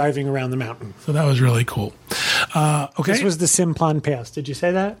hours of driving around the mountain. So that was really cool. Okay. This was the Simplon Pass. Did you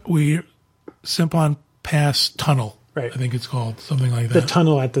say that? Simplon Pass Tunnel. Right. I think it's called something like The that.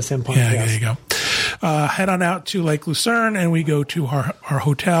 tunnel at the Simplon Yeah, Pass. there you go. Head on out to Lake Lucerne, and we go to our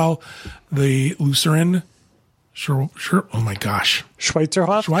hotel, the Lucerne. Sure. Oh my gosh,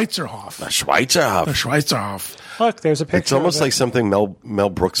 Schweizerhof. Schweizerhof. the Schweizerhof. The Schweizerhof. Look, there's a picture. It's almost of it. like something Mel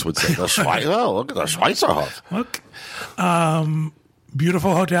Brooks would say. Oh, look at the Schweizerhof. Look,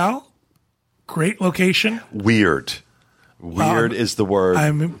 beautiful hotel, great location. Weird is the word.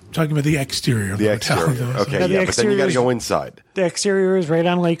 I'm talking about the exterior of the, the hotel. exterior. Okay, Now, the yeah, but then you got to exterior's- go inside. The exterior is right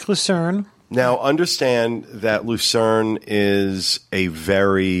on Lake Lucerne. Now, understand that Lucerne is a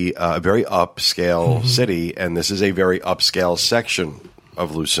very upscale city, and this is a very upscale section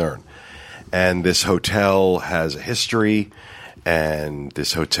of Lucerne. And this hotel has a history, and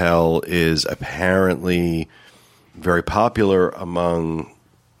this hotel is apparently very popular among,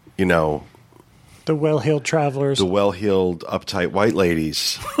 The well-heeled travelers. the well-heeled, uptight white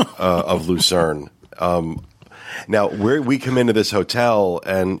ladies of Lucerne. Now, we come into this hotel,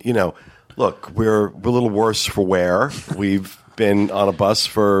 and look, we're a little worse for wear. We've been on a bus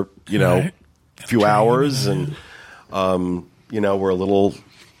for Right. a few hours, and we're a little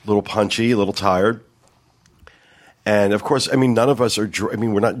punchy, a little tired. And of course, none of us are.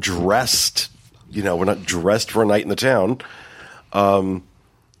 We're not dressed. We're not dressed for a night in the town.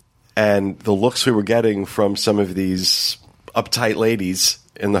 And the looks we were getting from some of these uptight ladies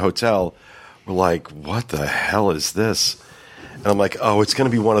in the hotel were like, "What the hell is this?" And I'm like, "Oh, it's going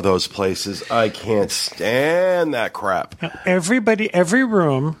to be one of those places. I can't stand that crap." Every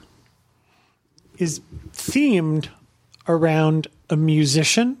room is themed around a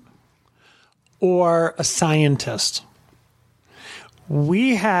musician or a scientist.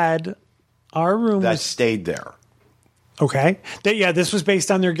 We had our room That was stayed there. okay. This was based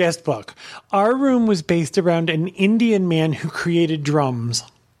on their guest book. Our room was based around an Indian man who created drums.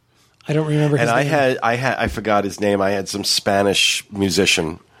 I don't remember his And name. I forgot his name. I had some Spanish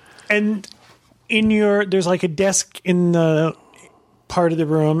musician. And there's like a desk in the part of the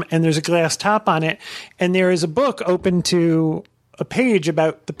room, and there's a glass top on it, and there is a book open to a page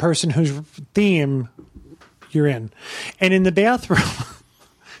about the person whose theme you're in. And in the bathroom,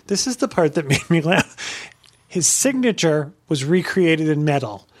 this is the part that made me laugh. His signature was recreated in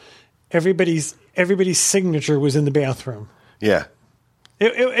metal. Everybody's signature was in the bathroom. Yeah.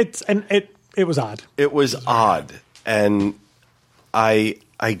 It was odd. It was odd, and I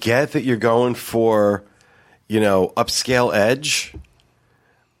get that you're going for, upscale edge,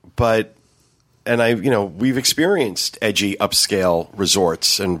 but we've experienced edgy upscale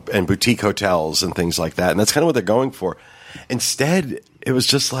resorts and boutique hotels and things like that, and that's kind of what they're going for. Instead, it was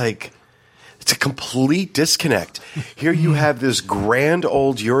just like it's a complete disconnect. Here you have this grand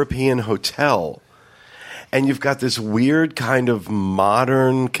old European hotel. And you've got this weird kind of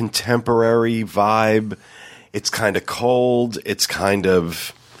modern, contemporary vibe. It's kind of cold. It's kind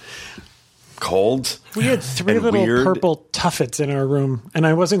of cold. We had three and little weird. purple tuffets in our room, and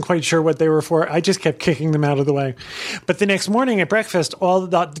I wasn't quite sure what they were for. I just kept kicking them out of the way. But the next morning at breakfast,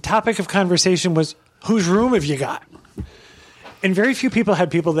 the topic of conversation was, whose room have you got? And very few people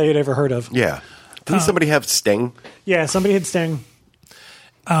had people they had ever heard of. Yeah. Didn't somebody have Sting? Yeah, somebody had Sting.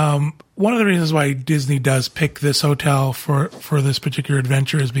 One of the reasons why Disney does pick this hotel for this particular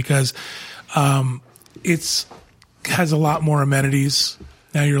adventure is because it's has a lot more amenities.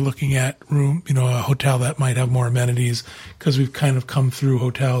 Now you're looking at a hotel that might have more amenities because we've kind of come through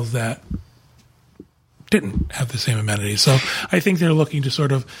hotels that didn't have the same amenities. So I think they're looking to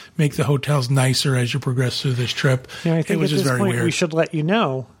sort of make the hotels nicer as you progress through this trip. Now, I think it was at just this very point weird. we should let you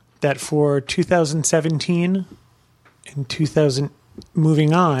know that for 2017 and 2000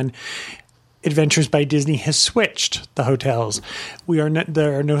 moving on, Adventures by Disney has switched the hotels.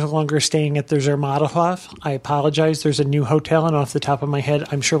 They're no longer staying at the Zermatthof. I apologize. There's a new hotel, and off the top of my head,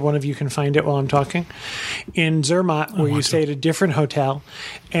 I'm sure one of you can find it while I'm talking. In Zermatt, where you stay at a different hotel,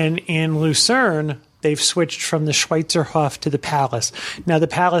 and in Lucerne, they've switched from the Schweizerhof to the Palace. Now, the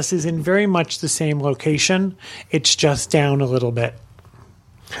Palace is in very much the same location. It's just down a little bit.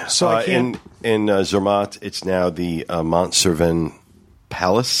 So I can't... In Zermatt, it's now the Mont Cervin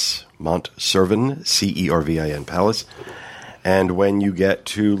Palace. Mont Cervin, Cervin Palace. And when you get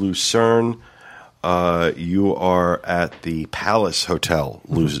to Lucerne, you are at the Palace Hotel,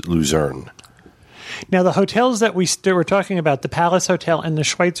 Lucerne. Now, the hotels that we're talking about, the Palace Hotel and the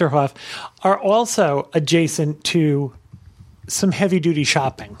Schweizerhof, are also adjacent to some heavy-duty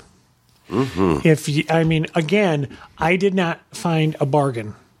shopping. Mm-hmm. Again, I did not find a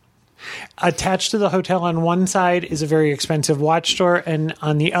bargain. Attached to the hotel on one side is a very expensive watch store, and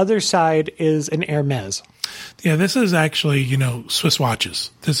on the other side is an Hermes. Yeah, this is actually, Swiss watches.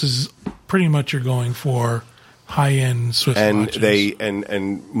 This is pretty much you're going for high-end Swiss watches.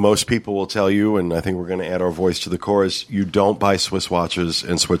 And most people will tell you, and I think we're going to add our voice to the chorus, you don't buy Swiss watches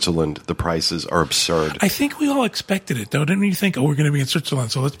in Switzerland. The prices are absurd. I think we all expected it, though. Didn't you think, we're going to be in Switzerland,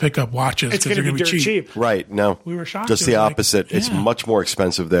 so let's pick up watches It's because going they're to be going to be cheap. Right. No. We were shocked. Just It the was opposite. like, It's yeah. much more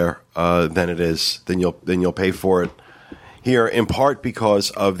expensive there than you'll pay for it here, in part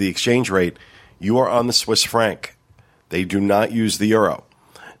because of the exchange rate. You are on the Swiss franc. They do not use the euro.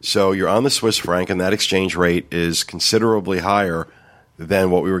 So you're on the Swiss franc, and that exchange rate is considerably higher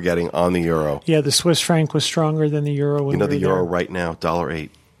than what we were getting on the euro. Yeah, the Swiss franc was stronger than the euro. When The euro there. right now, $1.08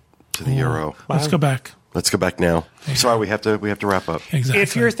 to the euro. Wow. Let's go back. Let's go back now. Sorry, we have to wrap up. Exactly.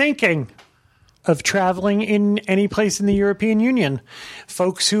 If you're thinking of traveling in any place in the European Union,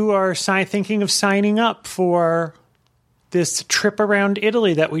 folks who are thinking of signing up for this trip around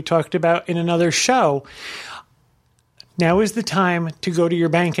Italy that we talked about in another show, now is the time to go to your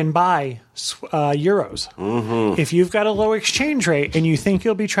bank and buy euros. Mm-hmm. If you've got a low exchange rate and you think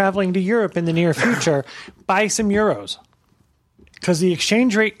you'll be traveling to Europe in the near future, buy some euros because the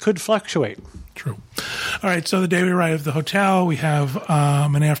exchange rate could fluctuate. True. All right, so the day we arrive at the hotel, we have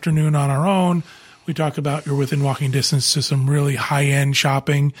an afternoon on our own. We talk about you're within walking distance to some really high-end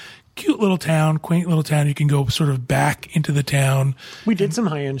shopping. Cute little town, quaint little town. You can go sort of back into the town. We did some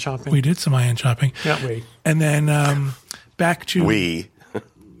high-end shopping. We did some high-end shopping. Not we. And then back to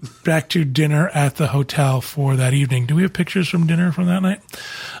dinner at the hotel for that evening. Do we have pictures from dinner from that night?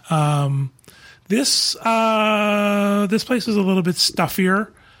 This place is a little bit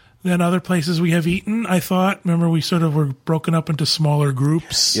stuffier than other places we have eaten. I thought. Remember, we sort of were broken up into smaller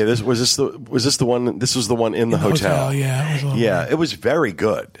groups. Yeah, was this the one? This was the one in the hotel. Yeah, it was very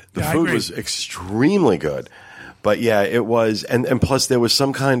good. The I food agree. was extremely good. But yeah, it was, and plus there was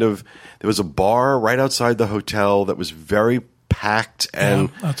there was a bar right outside the hotel that was very packed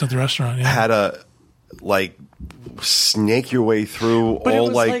and outside the restaurant. Yeah. had a snake your way through But it all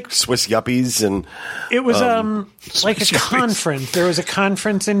was like Swiss yuppies and It was like a Swiss conference. There was a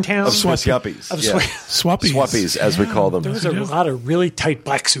conference in town. of Swiss yuppies. Of Yeah. Swappies. Swappies, as we call them. There was a lot of really tight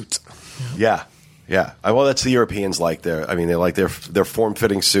black suits. Yeah. Well, that's the Europeans like their. I mean, they like their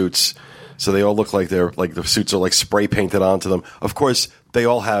form-fitting suits, so they all look like the suits are like spray painted onto them. Of course, they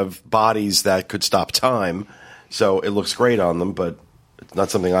all have bodies that could stop time, so it looks great on them, but it's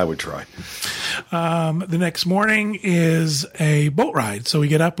not something I would try. The next morning is a boat ride. So we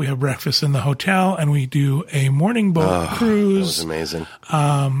get up, we have breakfast in the hotel, and we do a morning boat cruise. That was amazing.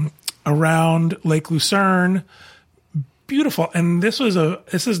 Around Lake Lucerne. Beautiful. And this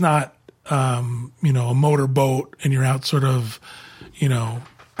is not a motor boat and you're out sort of,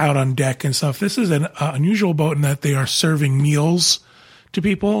 out on deck and stuff. This is an unusual boat in that they are serving meals to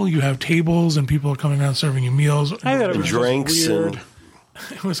people. You have tables and people are coming around serving you meals. I thought it And was drinks just weird. and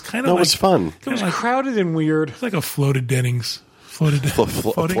It was kind of no, it was fun. It was crowded and weird. It's like a floated Dennings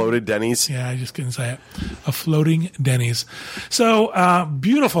Floated Denny's. Yeah, I just couldn't say it. A floating Denny's. So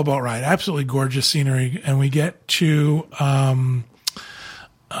beautiful boat ride, absolutely gorgeous scenery, and we get to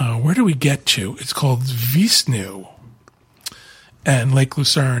where do we get to? It's called Visnu and Lake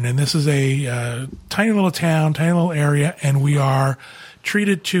Lucerne, and this is a tiny little town, tiny little area, and we are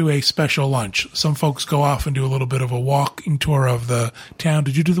treated to a special lunch. Some folks go off and do a little bit of a walking tour of the town.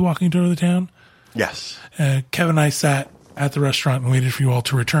 Did you do the walking tour of the town? Yes. Kevin and I sat at the restaurant and waited for you all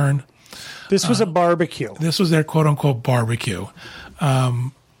to return. This was a barbecue. This was their quote-unquote barbecue.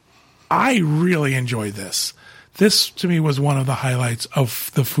 I really enjoyed this. This, to me, was one of the highlights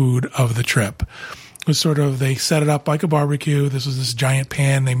of the food of the trip. It was sort of, they set it up like a barbecue. This was this giant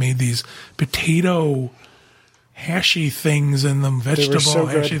pan. They made these potato hashy things in them, vegetable so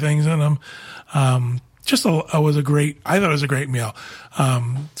hashy things in them. It was a great, I thought it was a great meal.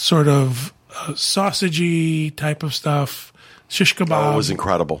 Sort of sausagey type of stuff, shish kebab. Oh, it was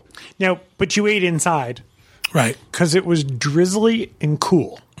incredible. Now, but you ate inside. Right. Because it was drizzly and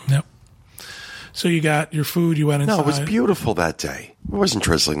cool. Yep. So you got your food, you went inside. No, it was beautiful that day. It wasn't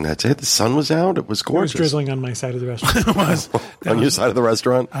drizzling that day. The sun was out. It was It was gorgeous. drizzling on my side of the restaurant. It was. On your side of the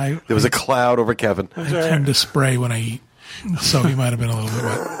restaurant? There was a cloud over Kevin. I tend to spray when I eat, so he might have been a little bit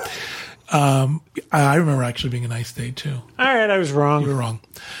wet. I remember actually being a nice day, too. All right, I was wrong. You were wrong.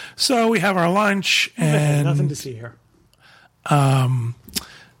 So we have our lunch, and Nothing to see here.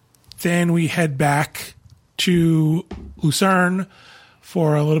 then we head back to Lucerne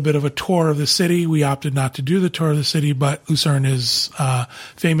for a little bit of a tour of the city. We opted not to do the tour of the city, but Lucerne is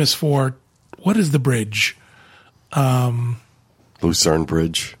famous for, what is the bridge? Lucerne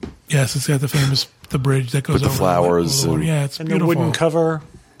Bridge. Yes, it's got the bridge that goes With the over flowers over the and- yeah, it's And beautiful. the wooden cover.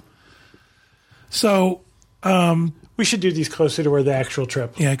 So, We should do these closer to where the actual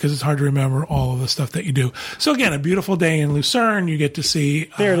trip. yeah, because it's hard to remember all of the stuff that you do. So again, a beautiful day in Lucerne. You get to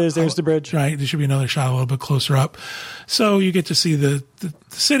see. There it is. There's the bridge. Right. There should be another shot a little bit closer up. So you get to see the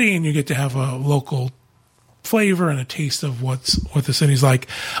city, and you get to have a local flavor and a taste of what the city's like.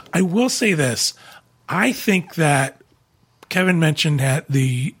 I will say this. I think that Kevin mentioned at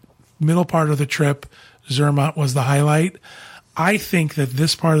the middle part of the trip, Zermatt was the highlight. I think that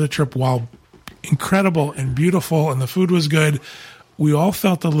this part of the trip, while incredible and beautiful and the food was good, we all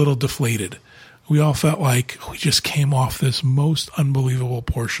felt a little deflated. We all felt like we just came off this most unbelievable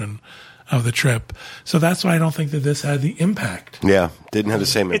portion of the trip. So that's why I don't think that this had the impact. Yeah, didn't have the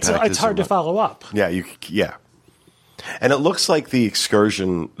same It's impact. as hard to Zermatt. follow up. Yeah. And it looks like the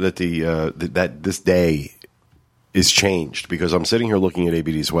excursion that that this day is changed, because I'm sitting here looking at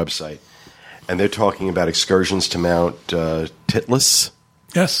ABD's website, and they're talking about excursions to Mount Titlis.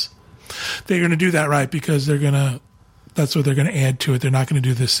 Yes. They're going to do that, right, because that's what they're going to add to it. They're not going to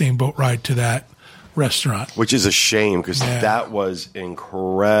do the same boat ride to that restaurant. Which is a shame, because that was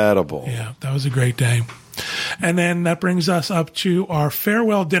incredible. Yeah, that was a great day. And then that brings us up to our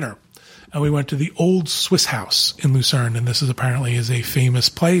farewell dinner. And we went to the Old Swiss House in Lucerne, and this is apparently is a famous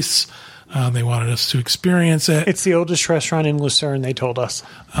place. They wanted us to experience it. It's the oldest restaurant in Lucerne, they told us.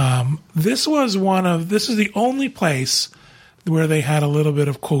 This is the only place where they had a little bit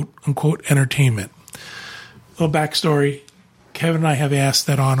of quote unquote entertainment. A little backstory. Kevin and I have asked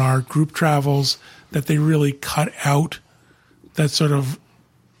that on our group travels that they really cut out that sort of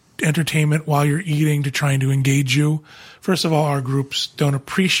entertainment while you're eating to trying to engage you. First of all, our groups don't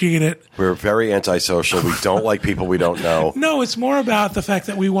appreciate it. We're very antisocial. We don't like people we don't know. No, it's more about the fact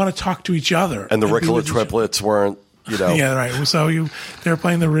that we want to talk to each other. And the be Ricola with each- triplets weren't, Yeah, right. So they're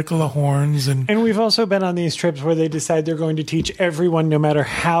playing the Ricola horns, and And we've also been on these trips where they decide they're going to teach everyone, no matter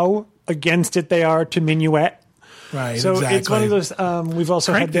how against it they are, to minuet. right. So exactly. it's one of those. We've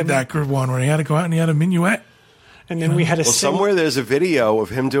also Craig had them, did that group one where he had to go out and he had a minuet. and then we had a Well, somewhere there's a video of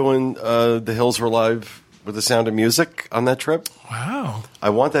him doing The Hills Were Live with the Sound of Music on that trip. Wow.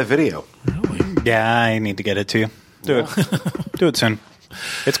 I want that video. Yeah, I need to get it to you. Do it. Do it soon.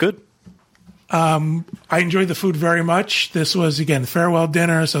 It's good. I enjoyed the food very much. This was, again, farewell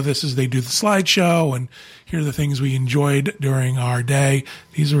dinner. So they do the slideshow, and here are the things we enjoyed during our day.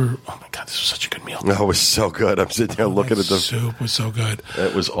 These were, oh my God, this was such a good meal. Oh, it was so good. I'm sitting there looking at The the. soup was so good.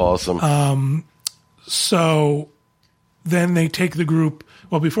 It was awesome. So then they take the group,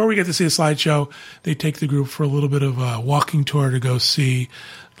 well, before we get to see a slideshow, they take the group for a little bit of a walking tour to go see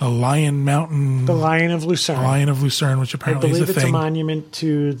the Lion Mountain, the Lion of Lucerne. Lion of Lucerne, which I apparently believe is a it's a thing. monument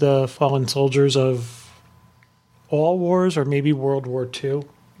to the fallen soldiers of all wars, or maybe World War II.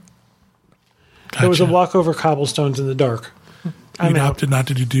 There was a Gotcha. walk over cobblestones in the dark. I'm We out. opted not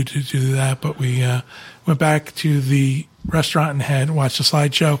to do that, but we went back to the restaurant and watched the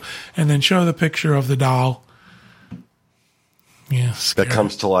slideshow, and then show the picture of the doll. Yeah, that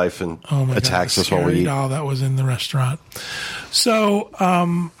comes to life and attacks us while we eat. Doll that was in the restaurant. So,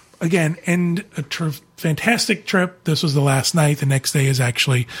 again, fantastic trip. This was the last night. The next day is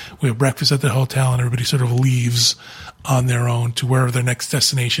actually, we have breakfast at the hotel, and everybody sort of leaves on their own to wherever their next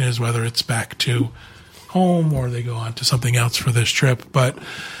destination is, whether it's back to home or they go on to something else for this trip. But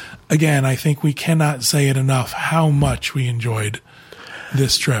again, I think we cannot say it enough how much we enjoyed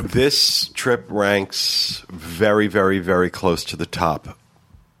this trip. This trip ranks very, very, very close to the top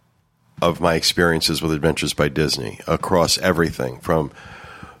of my experiences with Adventures by Disney across everything from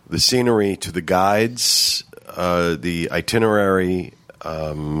the scenery to the guides, the itinerary,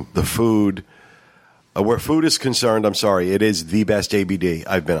 the food. Where food is concerned, I'm sorry, it is the best ABD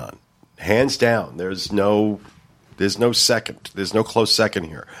I've been on. Hands down. There's no second. There's no close second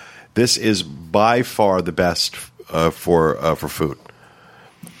here. This is by far the best for food.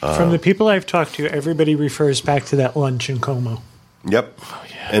 From the people I've talked to, everybody refers back to that lunch in Como. Yep. Oh,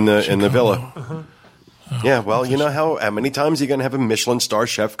 yeah. In the villa. Uh-huh. Yeah, well, you know how many times are you going to have a Michelin star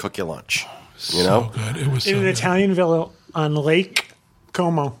chef cook you lunch? You know? Good. It was in an good. Italian villa on Lake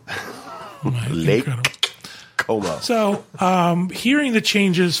Como. Lake Como. So, hearing the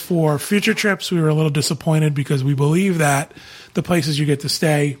changes for future trips, we were a little disappointed because we believe that the places you get to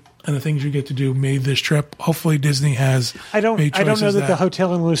stay and the things you get to do made this trip. Hopefully, Disney has. I don't know that the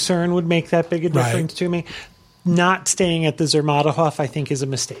hotel in Lucerne would make that big a difference Right. to me. Not staying at the Zermatthof, I think, is a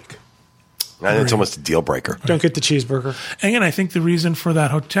mistake. I think it's almost a deal breaker. Don't get the cheeseburger. And again, I think the reason for that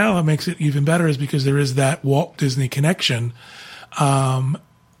hotel that makes it even better is because there is that Walt Disney connection.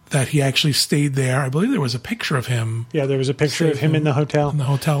 That he actually stayed there. I believe there was a picture of him. Yeah, there was a picture of him in the hotel. In the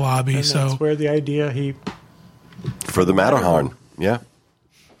hotel lobby. And that's where the idea For the Matterhorn, yeah.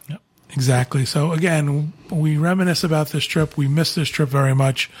 Yep, exactly. So again, we reminisce about this trip. We miss this trip very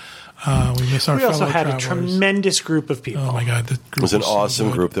much. We miss our We also fellow had travelers. a tremendous group of people. Oh my God, the group It was an so awesome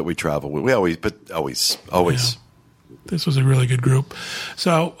good. group that we traveled with. We always. Yeah. This was a really good group.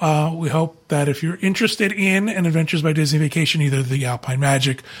 So we hope that if you're interested in an Adventures by Disney vacation, either the Alpine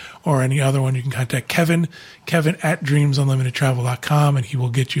Magic or any other one, you can contact Kevin at dreamsunlimitedtravel.com, and he will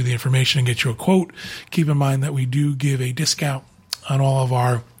get you the information and get you a quote. Keep in mind that we do give a discount on all of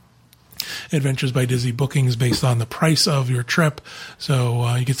our Adventures by Disney bookings based on the price of your trip.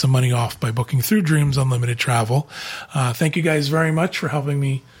 So you get some money off by booking through Dreams Unlimited Travel. Thank you guys very much for helping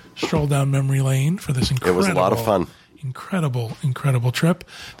me stroll down memory lane for this incredible. It was a lot of fun. Incredible trip.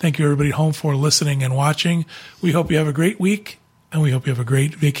 Thank you, everybody at home, for listening and watching. We hope you have a great week, and we hope you have a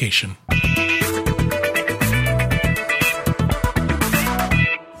great vacation.